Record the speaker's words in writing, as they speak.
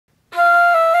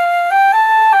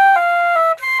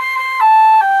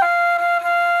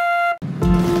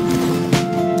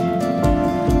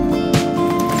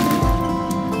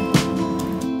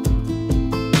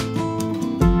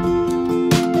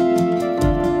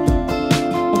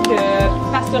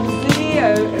improviser,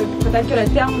 peut-être que le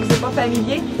terme vous est pas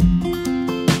familier.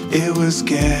 It was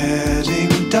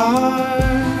getting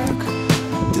dark,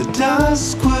 the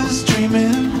dusk was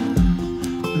dreaming,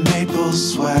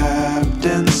 maples swept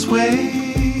and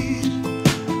swayed,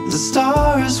 the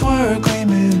stars were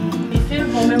gleaming, too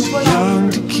young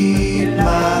to keep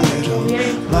my little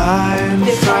mind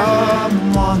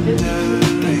from wandering.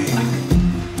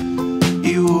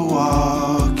 You were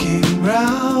walking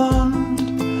round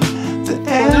the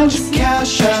edge of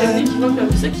cash and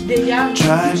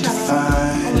trying to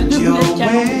find your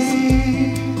way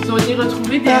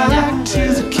back to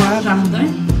the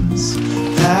cabins.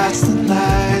 That's the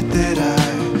night that I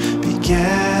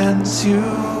began to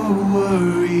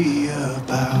worry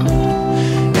about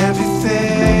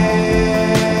everything.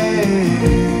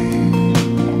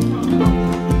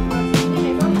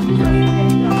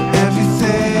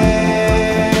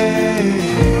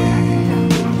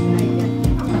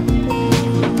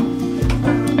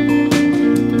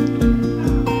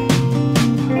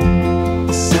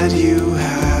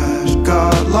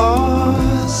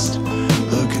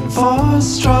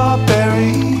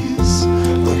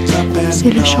 C'est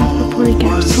le chambre pour les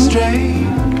garçons.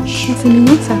 C'est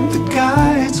mignon ça. The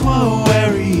guides were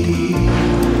wary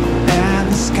and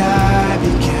the sky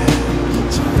began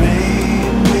to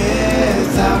rain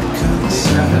without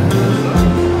concern.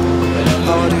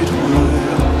 Thought it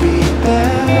would be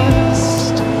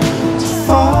best to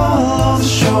follow the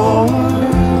shore.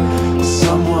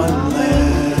 Someone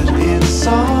led in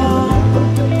song.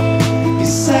 He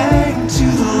sang to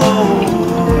the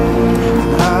Lord,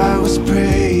 and I was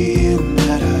praying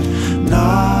that I'd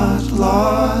not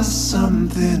lost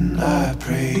something. I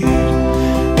prayed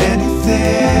anything.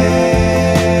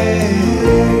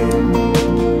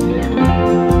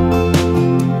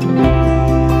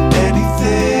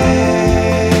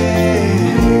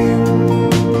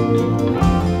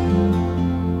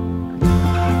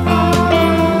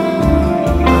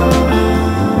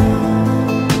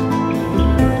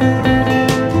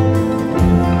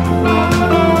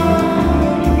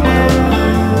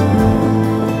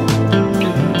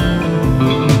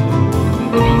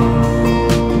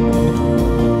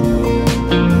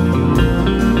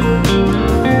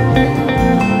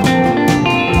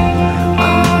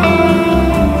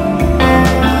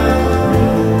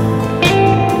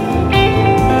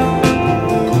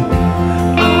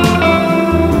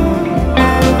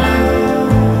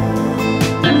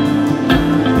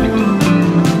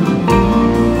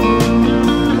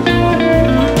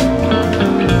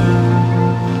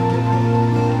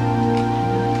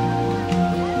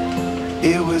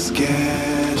 It was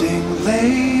getting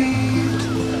late,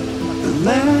 the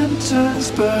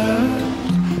lanterns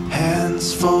burned,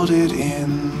 hands folded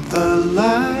in the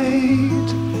light.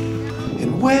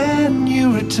 And when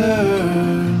you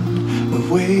returned, the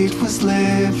weight was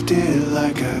lifted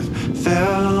like I've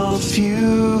felt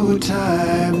few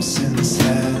times since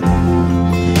then.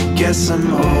 Guess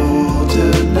I'm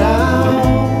older now,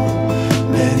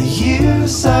 many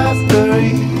years I've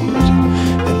buried,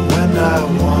 and when I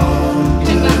wander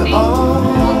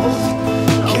off,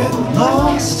 get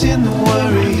lost in the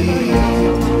worry,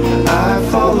 I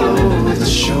follow the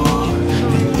shore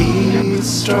and eat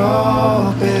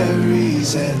strawberries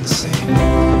and sing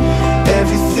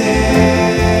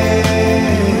everything.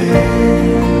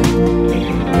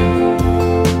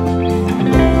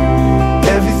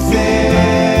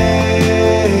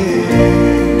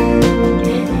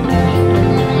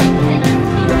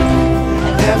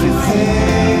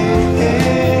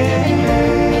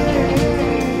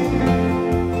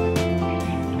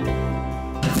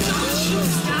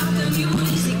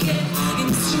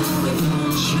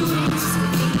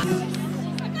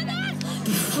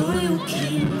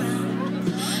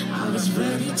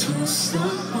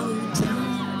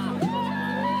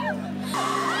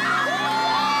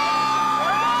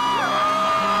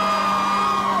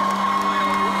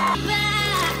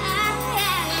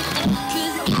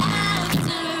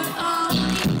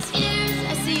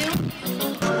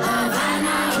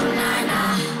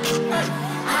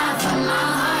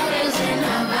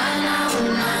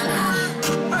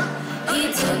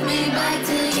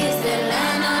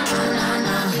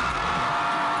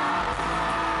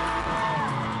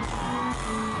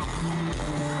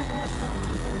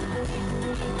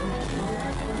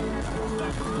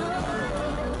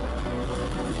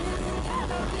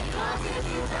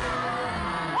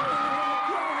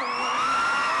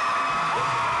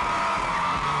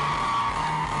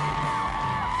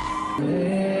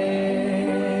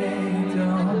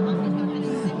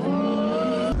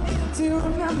 Do you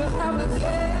remember how it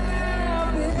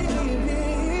felt,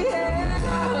 baby? Yeah,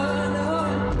 I know.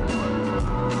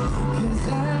 'Cause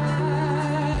I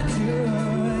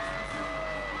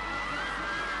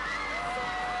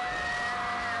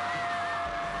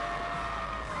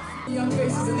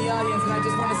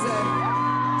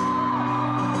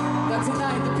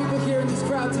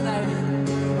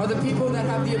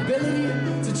the ability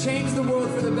to change the world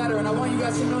for the better, and I want you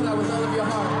guys to know that with all of your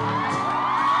heart.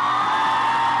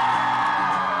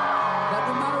 That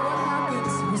no matter what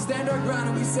happens, we stand our ground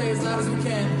and we say as loud as we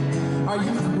can, our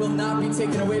youth will not be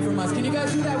taken away from us. Can you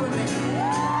guys do that with me?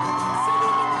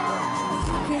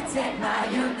 You can't take my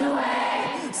youth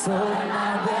away, so the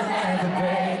line will never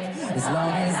break. As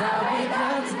long as I wake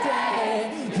up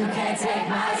today, you can't take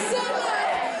my soul.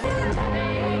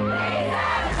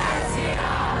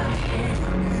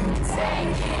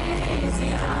 Take it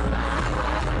easy on my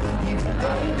heart. You can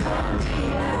go from me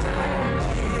away.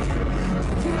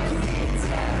 You keep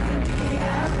tearing me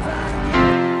apart.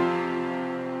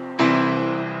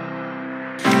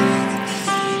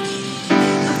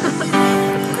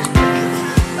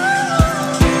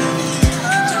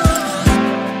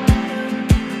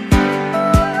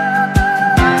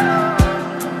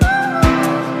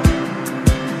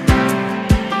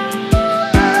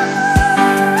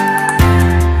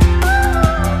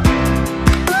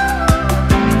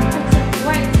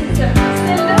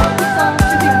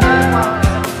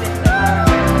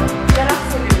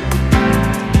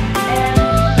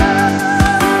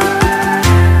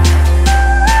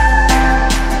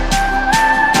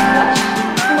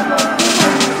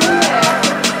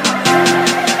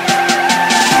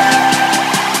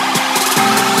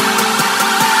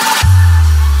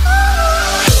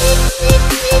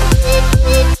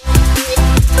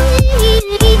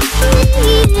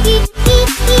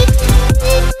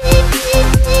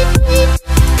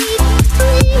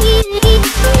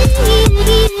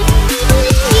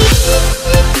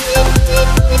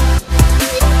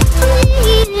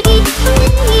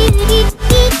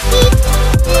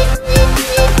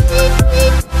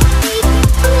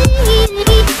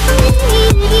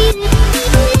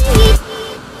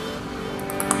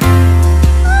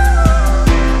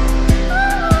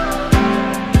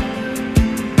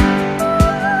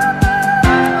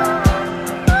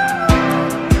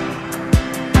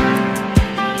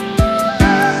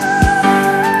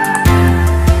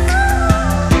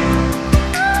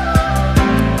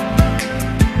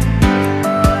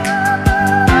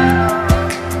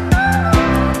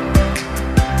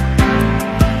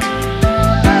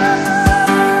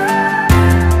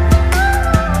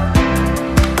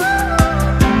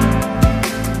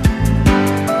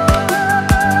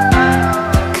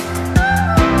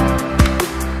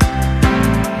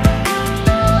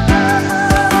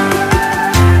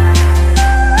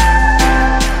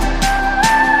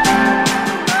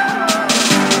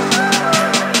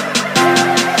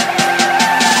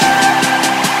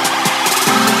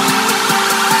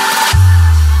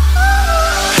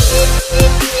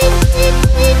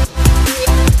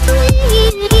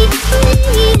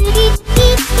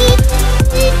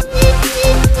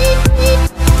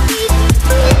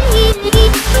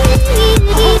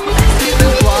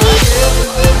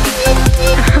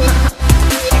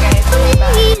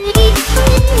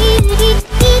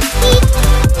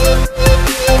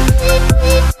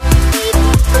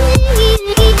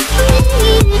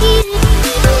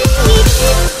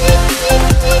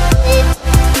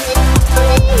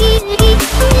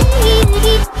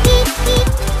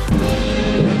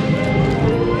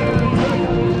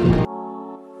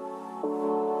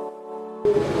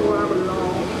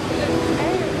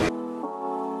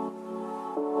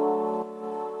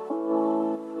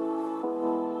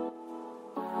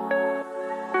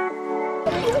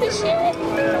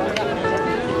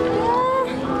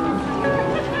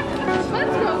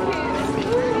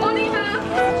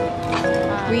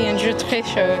 Oui, un jeu très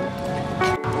chaud.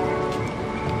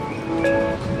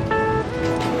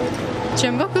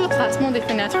 J'aime beaucoup le tracement des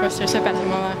fenêtres sur ce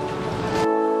bâtiment-là.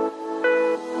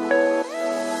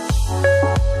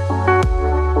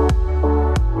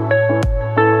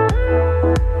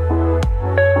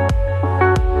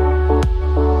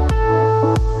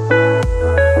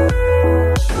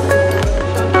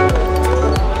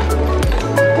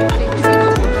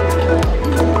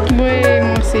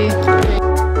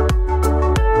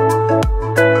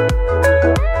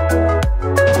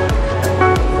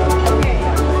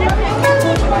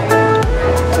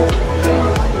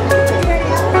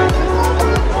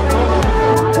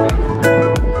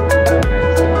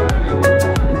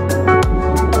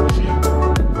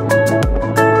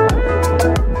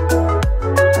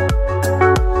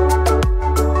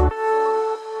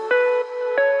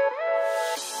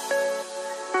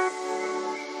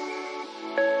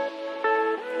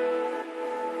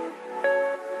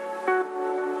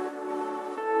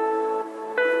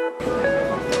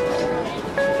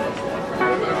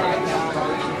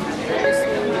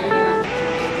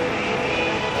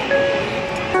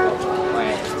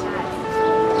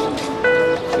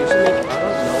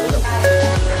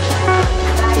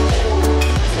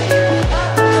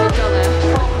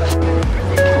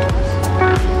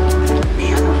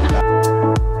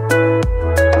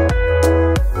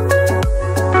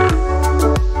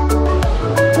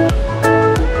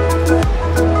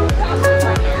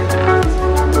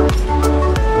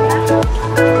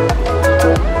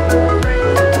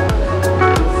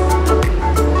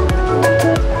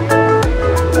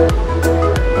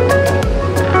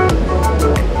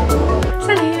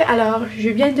 je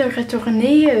viens de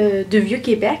retourner de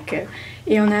Vieux-Québec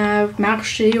et on a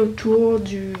marché autour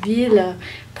du ville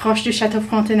proche du château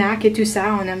Frontenac et tout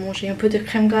ça. On a mangé un peu de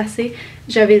crème glacée.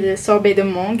 J'avais le sorbet de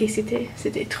mangue et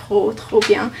c'était trop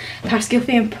bien parce qu'il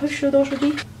fait un peu chaud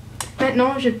aujourd'hui.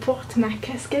 Maintenant, je porte ma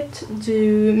casquette du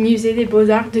Musée des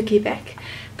Beaux-Arts de Québec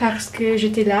parce que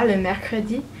j'étais là le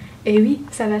mercredi. Et oui,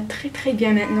 ça va très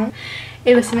bien maintenant.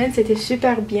 Et la semaine, c'était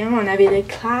super bien. On avait les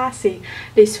classes et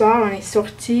les soirs, on est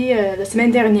sortis. La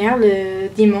semaine dernière, le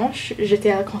dimanche,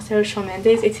 j'étais à la concert de Shawn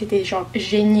Mendes et c'était genre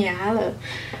génial.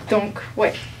 Donc,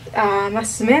 ouais. Ma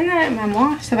semaine,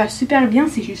 moi, ça va super bien.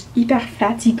 C'est juste hyper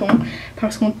fatigant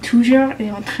parce qu'on toujours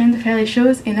est en train de faire les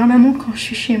choses. Et normalement, quand je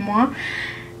suis chez moi,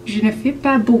 je ne fais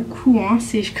pas beaucoup. Hein.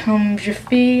 C'est comme je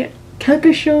fais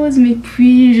quelque chose, mais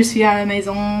puis je suis à la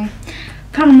maison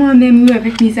par moi-même ou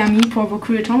avec mes amis pour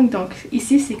beaucoup de temps. Donc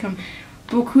ici c'est comme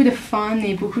beaucoup de fun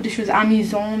et beaucoup de choses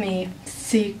amusantes, mais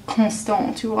c'est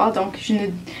constant, tu vois. Donc je ne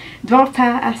dors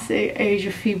pas assez et je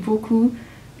fais beaucoup,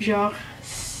 genre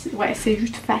ouais, c'est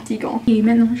juste fatigant. Et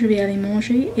maintenant je vais aller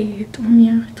manger et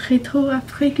dormir très tôt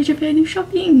après que je fais du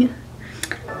shopping.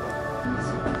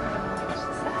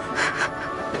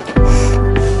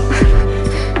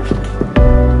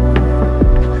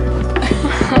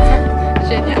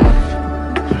 Génial.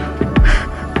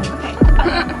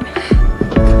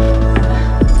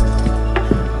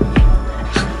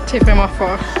 C'est vraiment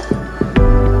fort.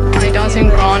 On est dans un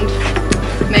grand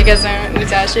magasin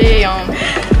usagé et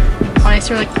on est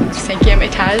sur le 5e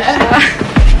étage.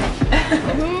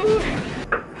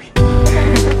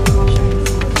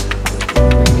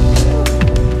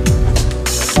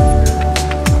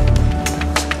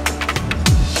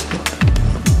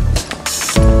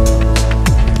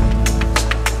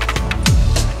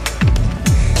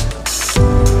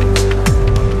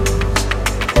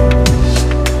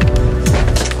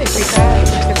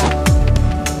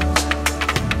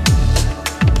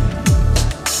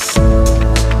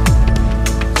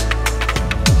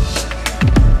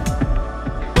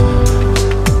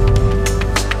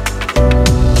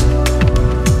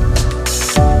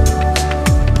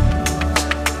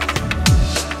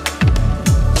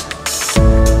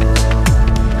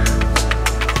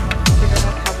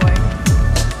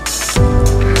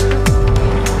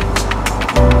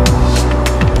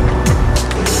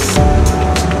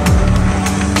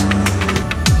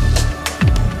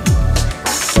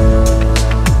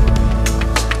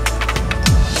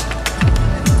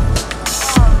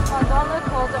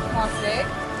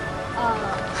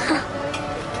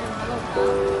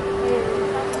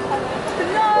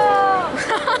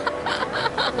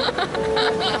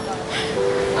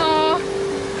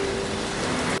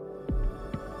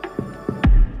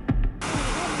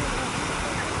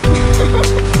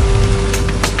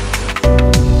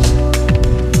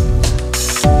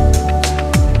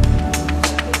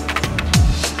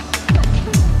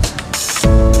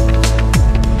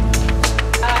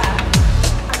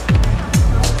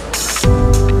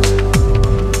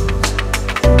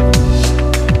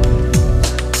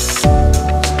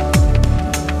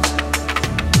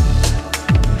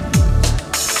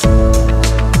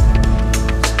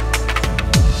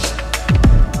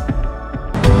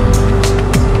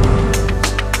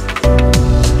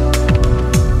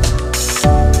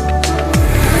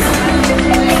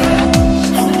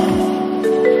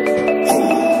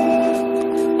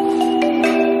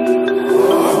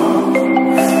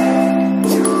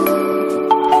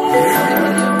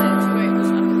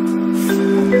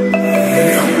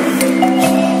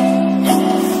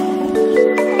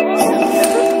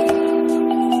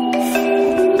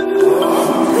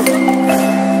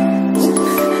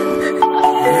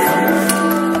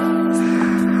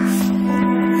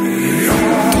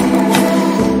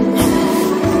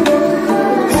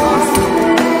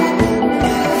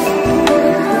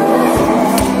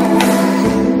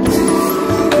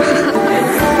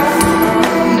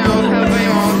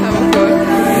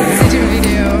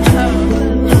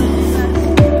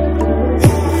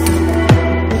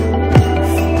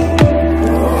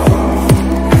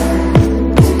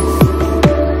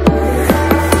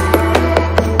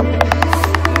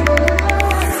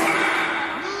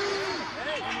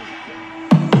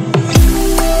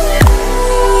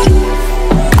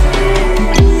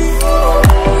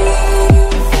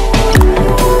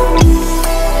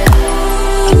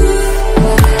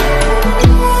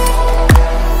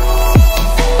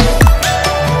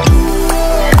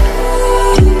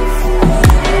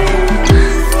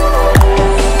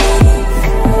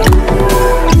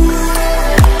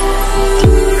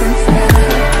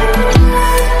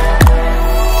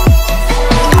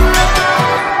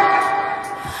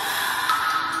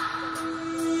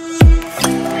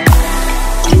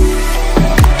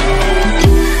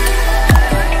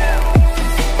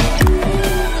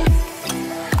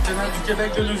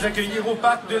 Québec de nous accueillir au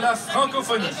parc de la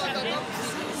francophonie.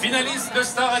 Finaliste de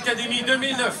Star Academy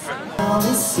 2009.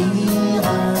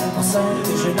 Pour celle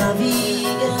que je navigue,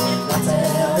 la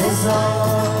terre des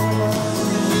hommes.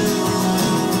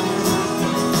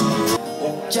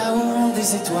 Au chaos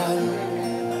des étoiles,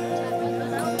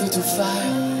 on peut tout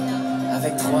faire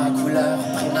avec 3 couleurs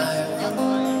primaires.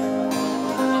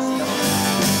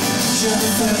 Je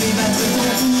ferai battre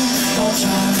ton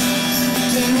cœur,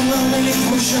 de loin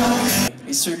l'électrochoc.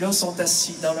 Et ceux-là sont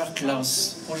assis dans leur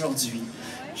classe aujourd'hui.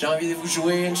 J'ai envie de vous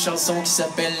jouer une chanson qui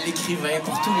s'appelle L'écrivain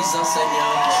pour tous les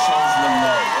enseignants qui changent le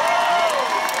monde.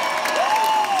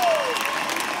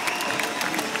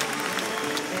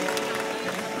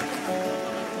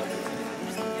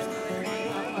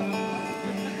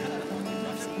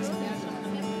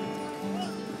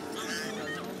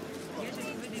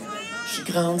 J'ai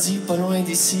grandi pas loin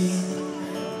d'ici,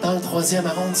 dans le 3e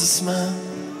arrondissement,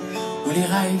 où les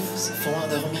rêves se font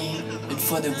endormir. Une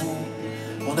fois debout,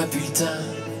 on n'a plus le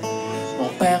temps. Mon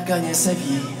père gagnait sa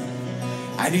vie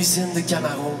à l'usine de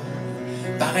Camaro,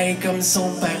 pareil comme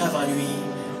son père avant lui,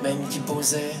 même qui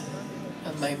posait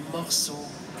le même morceau.